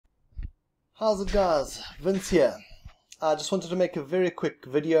How's it guys? Vince here. I just wanted to make a very quick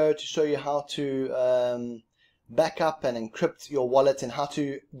video to show you how to back up and encrypt your wallet and how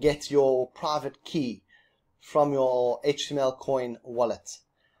to get your private key from your HTMLcoin wallet.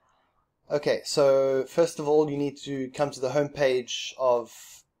 Okay, so first of all you need to come to the home page of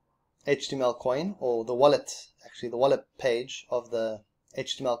HTMLcoin, or the wallet page of the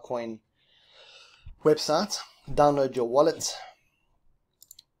HTMLcoin website. Download your wallet.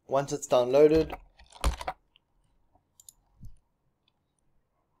 Once it's downloaded,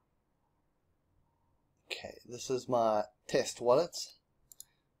 okay, this is my test wallet.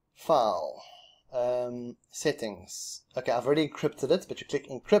 File, settings. Okay, I've already encrypted it, but you click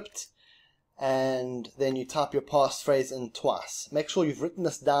encrypt and then you type your passphrase in twice. Make sure you've written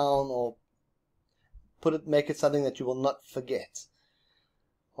this down or make it something that you will not forget.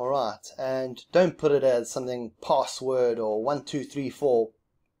 Alright, and don't put it as something password or 1234.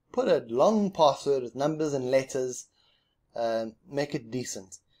 Put a long password with numbers and letters. Make it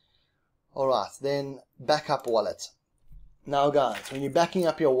decent. Alright, then backup wallet. Now guys, when you're backing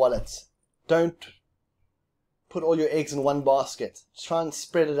up your wallet, don't put all your eggs in one basket. Try and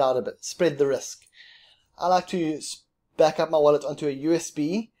spread it out a bit. Spread the risk. I like to back up my wallet onto a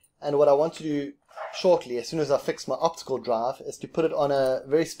USB, and what I want to do shortly, as soon as I fix my optical drive, is to put it on a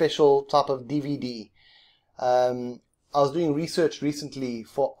very special type of DVD. I was doing research recently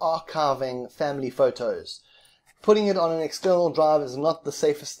for archiving family photos. Putting it on an external drive is not the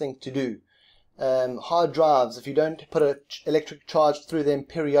safest thing to do. Hard drives, if you don't put an electric charge through them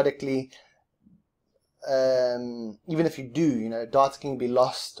periodically, even if you do, data can be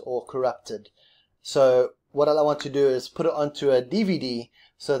lost or corrupted. So what I want to do is put it onto a DVD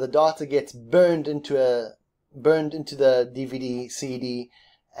so the data gets burned into the DVD CD,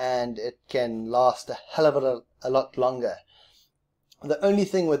 and it can last a hell of a lot longer. The only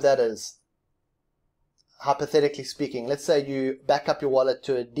thing with that is, hypothetically speaking, let's say you back up your wallet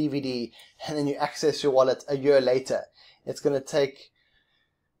to a DVD and then you access your wallet a year later. It's going to take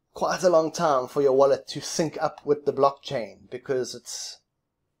quite a long time for your wallet to sync up with the blockchain, because it's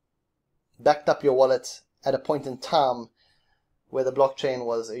backed up your wallet at a point in time where the blockchain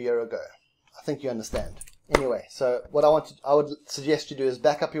was a year ago. I think you understand. Anyway, so what I would suggest you do is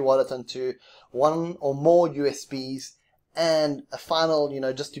back up your wallet onto one or more USBs, and a final,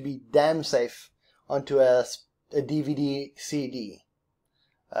 just to be damn safe, onto a DVD CD.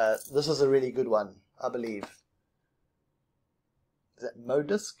 This is a really good one, I believe. Is that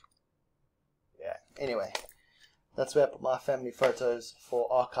Modisk? Yeah. Anyway, that's where I put my family photos for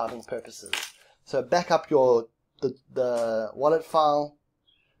archiving purposes. So back up the wallet file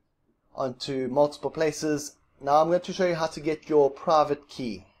onto multiple places. Now I'm going to show you how to get your private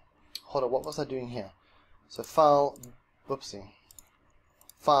key. Hold on, what was I doing here? So file,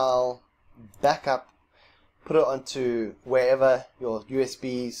 file, backup, put it onto wherever your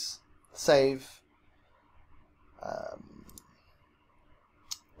USBs save.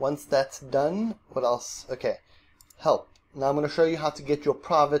 Once that's done, what else? Okay, help. Now I'm going to show you how to get your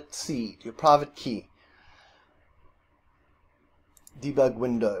private seed, your private key. Debug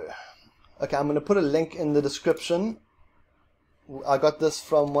window. Okay, I'm going to put a link in the description. I got this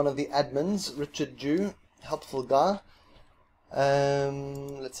from one of the admins, Richard Jew, helpful guy.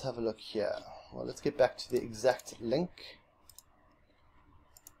 Let's have a look here. Well, let's get back to the exact link.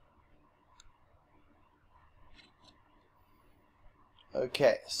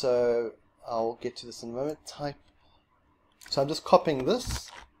 Okay, so I'll get to this in a moment. So I'm just copying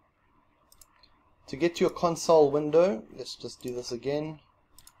this. To get to your console window, let's just do this again.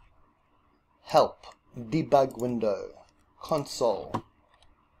 Help, debug window, console.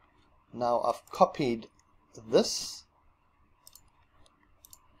 Now I've copied this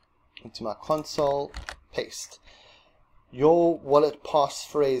into my console, paste. Your wallet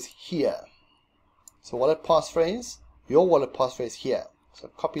passphrase here. So wallet passphrase, your wallet passphrase here. So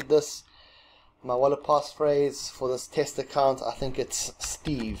I've copied this. My wallet passphrase for this test account, I think it's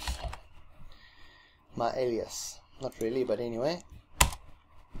Steve. My alias. Not really, but anyway.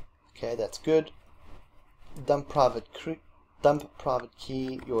 Okay, that's good. Dump private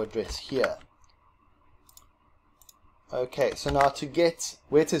key, your address here. Okay, so now to get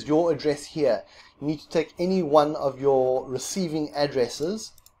where it says your address here, you need to take any one of your receiving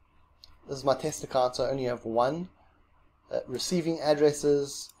addresses. This is my test account, so I only have one. Receiving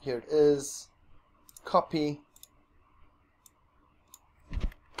addresses, here it is. Copy,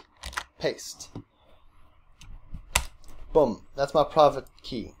 paste. Boom, that's my private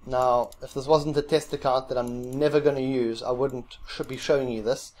key. Now, if this wasn't a test account that I'm never going to use, I should be showing you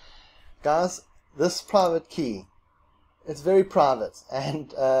this. Guys, this private key, it's very private,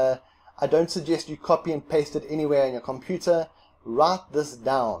 and I don't suggest you copy and paste it anywhere on your computer. Write this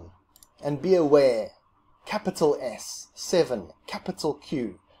down and be aware. Capital S, 7, capital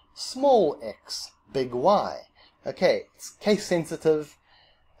Q, small x, big Y. Okay, it's case sensitive,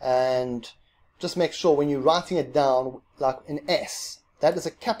 and just make sure when you're writing it down, like an S, that is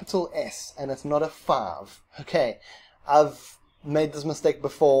a capital S and it's not a 5. Okay, I've made this mistake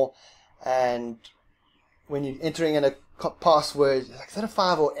before, and when you're entering in a password, like, is that a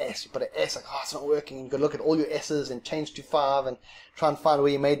 5 or S? You put an S, like, oh, it's not working. You got to look at all your S's and change to 5 and try and find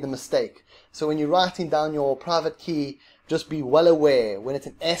where you made the mistake. So when you're writing down your private key, just be well aware. When it's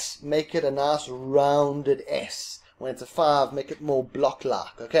an S, make it a nice rounded S. When it's a 5, make it more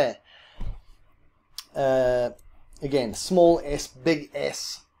block-like. Okay. Again, small s, big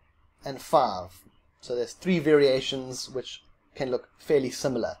S, and 5. So there's 3 variations which can look fairly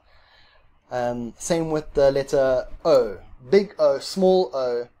similar. Same with the letter O. Big O, small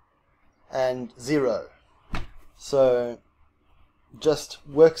o, and 0. So just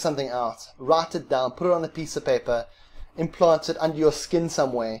work something out. Write it down, put it on a piece of paper, implant it under your skin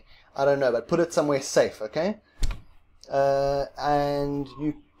somewhere. I don't know, but put it somewhere safe, okay? And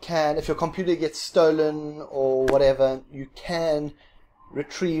you can, if your computer gets stolen or whatever, you can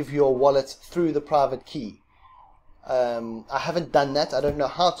retrieve your wallet through the private key. I haven't done that. I don't know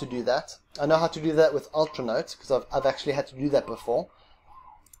how to do that. I know how to do that with Ultranote, because I've actually had to do that before.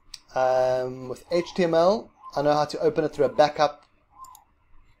 With HTML, I know how to open it through a backup.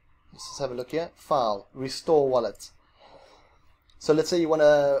 Let's just have a look here. File, restore wallet. So let's say you want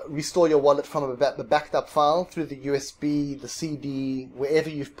to restore your wallet from a backed up file through the USB, the CD, wherever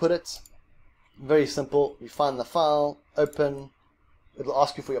you've put it. Very simple. You find the file, open, it'll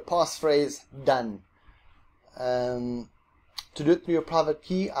ask you for your passphrase, done. To do it through your private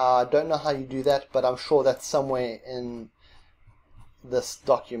key, I don't know how you do that, but I'm sure that's somewhere in this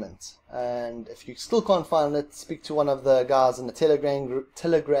document. And if you still can't find it, speak to one of the guys in the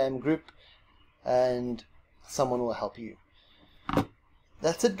Telegram group, and someone will help you.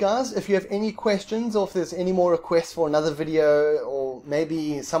 That's it, guys. If you have any questions, or if there's any more requests for another video, or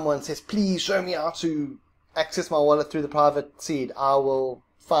maybe someone says, please show me how to access my wallet through the private seed, I will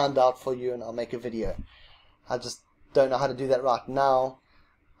find out for you and I'll make a video. I just don't know how to do that right now.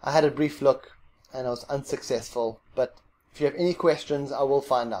 I had a brief look and I was unsuccessful, but if you have any questions, I will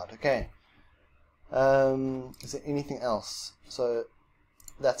find out, okay? Is there anything else? So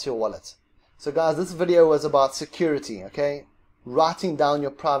that's your wallet. So guys, this video was about security, okay? Writing down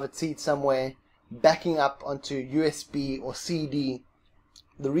your private seed somewhere, backing up onto USB or CD.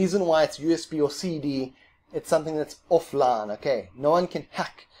 The reason why it's USB or CD, it's something that's offline, okay? No one can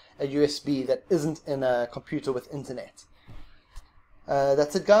hack a USB that isn't in a computer with internet.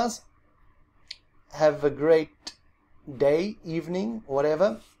 That's it, guys. Have a great day, evening,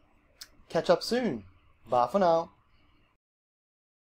 whatever. Catch up soon. Bye for now.